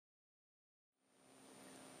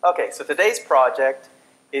Okay, so today's project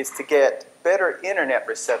is to get better internet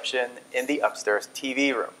reception in the upstairs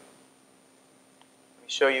TV room. Let me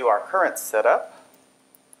show you our current setup.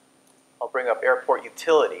 I'll bring up Airport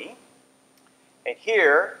Utility. And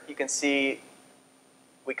here you can see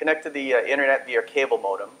we connected the internet via cable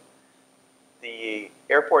modem. The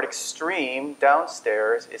Airport Extreme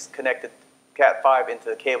downstairs is connected Cat5 into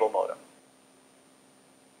the cable modem.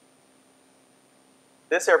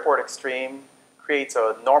 This Airport Extreme creates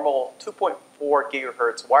a normal 2.4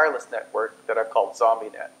 gigahertz wireless network that I've called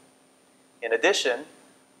ZombieNet. In addition,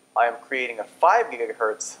 I am creating a 5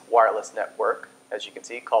 gigahertz wireless network, as you can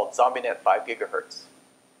see, called ZombieNet 5 gigahertz.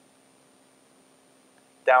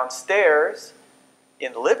 Downstairs,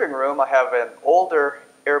 in the living room, I have an older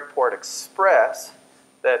Airport Express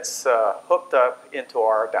that's hooked up into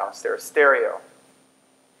our downstairs stereo.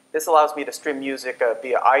 This allows me to stream music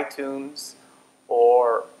via iTunes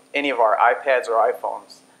or any of our iPads or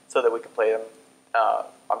iPhones so that we can play them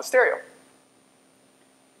on the stereo.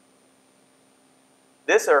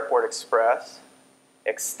 This Airport Express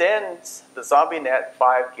extends the ZombieNet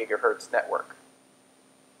 5 gigahertz network.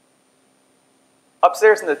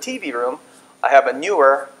 Upstairs in the TV room, I have a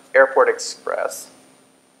newer Airport Express.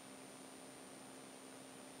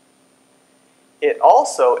 It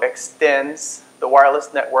also extends the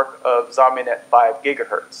wireless network of ZombieNet 5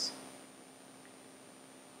 gigahertz.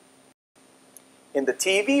 In the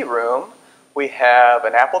TV room, we have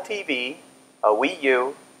an Apple TV, a Wii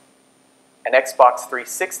U, an Xbox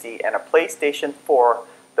 360, and a PlayStation 4.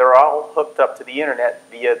 They're all hooked up to the internet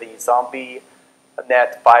via the ZombieNet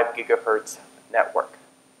 5 gigahertz network.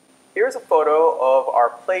 Here's a photo of our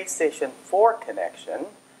PlayStation 4 connection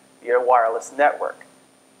via wireless network.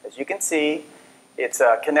 As you can see, it's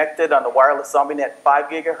connected on the wireless ZombieNet 5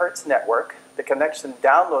 gigahertz network. The connection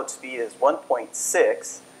download speed is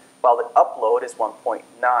 1.6, while the upload is 1.9.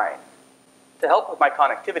 To help with my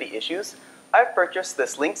connectivity issues, I've purchased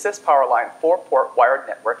this Linksys Powerline 4-port wired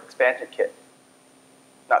network expansion kit.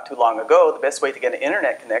 Not too long ago, the best way to get an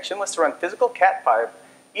internet connection was to run physical Cat5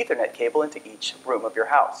 Ethernet cable into each room of your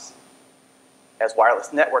house. As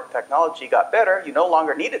wireless network technology got better, you no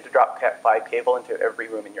longer needed to drop Cat5 cable into every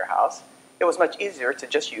room in your house. It was much easier to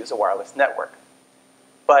just use a wireless network.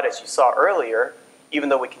 But as you saw earlier, even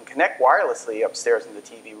though we can connect wirelessly upstairs in the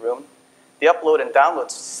TV room, the upload and download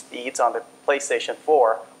speeds on the PlayStation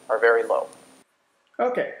 4 are very low.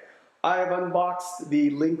 Okay, I have unboxed the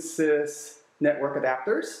Linksys network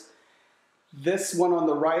adapters. This one on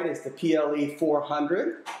the right is the PLE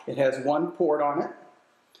 400. It has one port on it.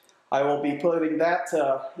 I will be putting that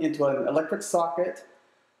into an electric socket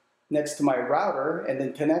next to my router and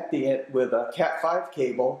then connecting it with a Cat5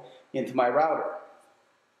 cable into my router.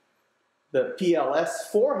 The PLS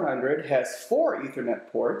 400 has 4 Ethernet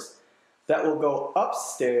ports that will go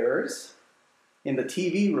upstairs in the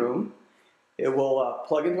TV room. It will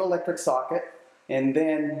plug into an electric socket, and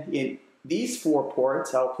then in these 4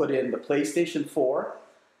 ports I'll put in the PlayStation 4,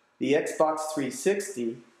 the Xbox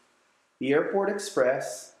 360, the Airport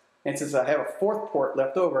Express, and since I have a 4th port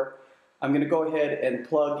left over, I'm going to go ahead and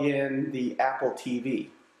plug in the Apple TV.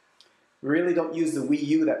 We really don't use the Wii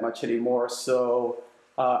U that much anymore, so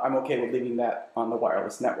I'm okay with leaving that on the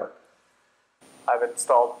wireless network. I've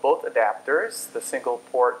installed both adapters, the single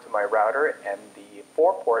port to my router and the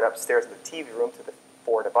 4-port upstairs in the TV room to the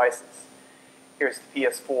 4 devices. Here's the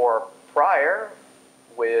PS4 prior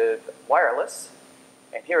with wireless,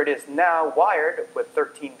 and here it is now wired with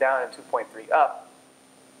 13 down and 2.3 up.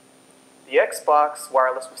 The Xbox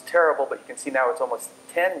wireless was terrible, but you can see now it's almost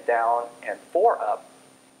 10 down and 4 up.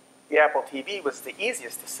 The Apple TV was the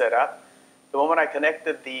easiest to set up. The moment I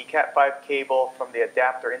connected the Cat5 cable from the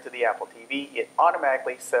adapter into the Apple TV, it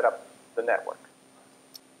automatically set up the network.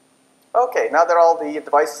 Okay, now that all the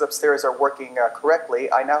devices upstairs are working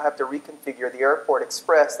correctly, I now have to reconfigure the Airport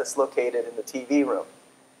Express that's located in the TV room.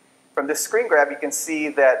 From this screen grab, you can see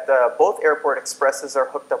that both Airport Expresses are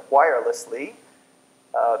hooked up wirelessly.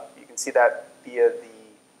 You can see that via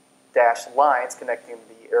the dashed lines connecting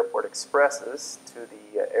the Airport Expresses to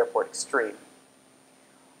the Airport Extreme.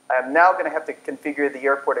 I am now going to have to configure the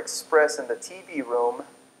Airport Express in the TV room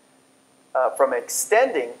from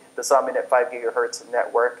extending the ZombieNet 5 gigahertz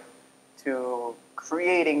network to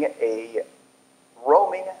creating a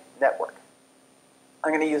roaming network.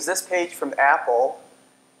 I'm going to use this page from Apple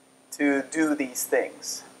to do these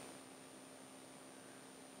things.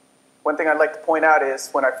 One thing I'd like to point out is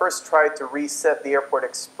when I first tried to reset the Airport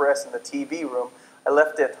Express in the TV room, I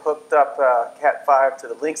left it hooked up Cat5 to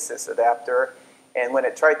the Linksys adapter, and when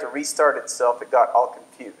it tried to restart itself, it got all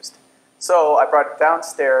confused. So I brought it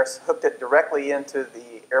downstairs, hooked it directly into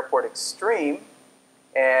the Airport Extreme,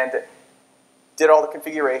 and did all the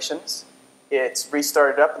configurations. It's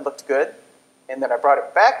restarted up and looked good. And then I brought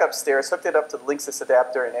it back upstairs, hooked it up to the Linksys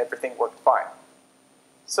adapter, and everything worked fine.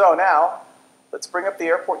 So now, let's bring up the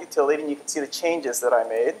airport utility, and you can see the changes that I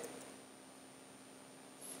made.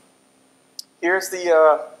 Here's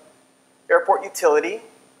the airport utility.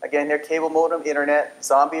 Again, here, cable modem, internet.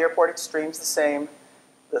 Zombie Airport Extreme's the same.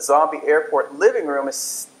 The Zombie Airport living room is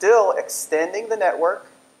still extending the network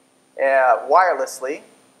wirelessly.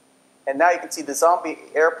 And now you can see the Zombie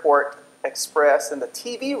Airport Express in the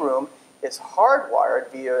TV room is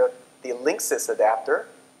hardwired via the Linksys adapter.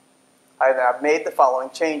 I've made the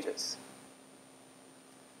following changes.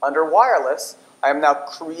 Under wireless, I am now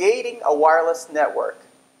creating a wireless network.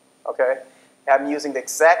 Okay? I'm using the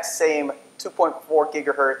exact same 2.4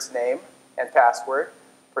 gigahertz name and password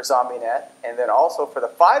for ZombieNet, and then also for the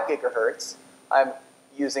 5 gigahertz, I'm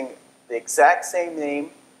using the exact same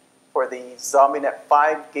name for the ZombieNet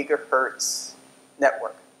 5 gigahertz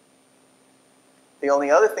network. The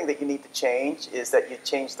only other thing that you need to change is that you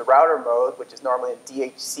change the router mode, which is normally in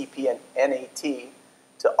DHCP and NAT,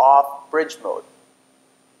 to off bridge mode.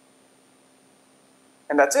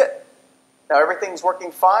 And that's it. Now everything's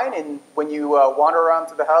working fine, and when you wander around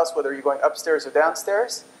through the house, whether you're going upstairs or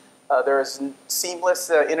downstairs, there is seamless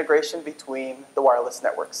integration between the wireless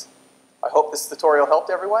networks. I hope this tutorial helped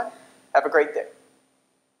everyone. Have a great day.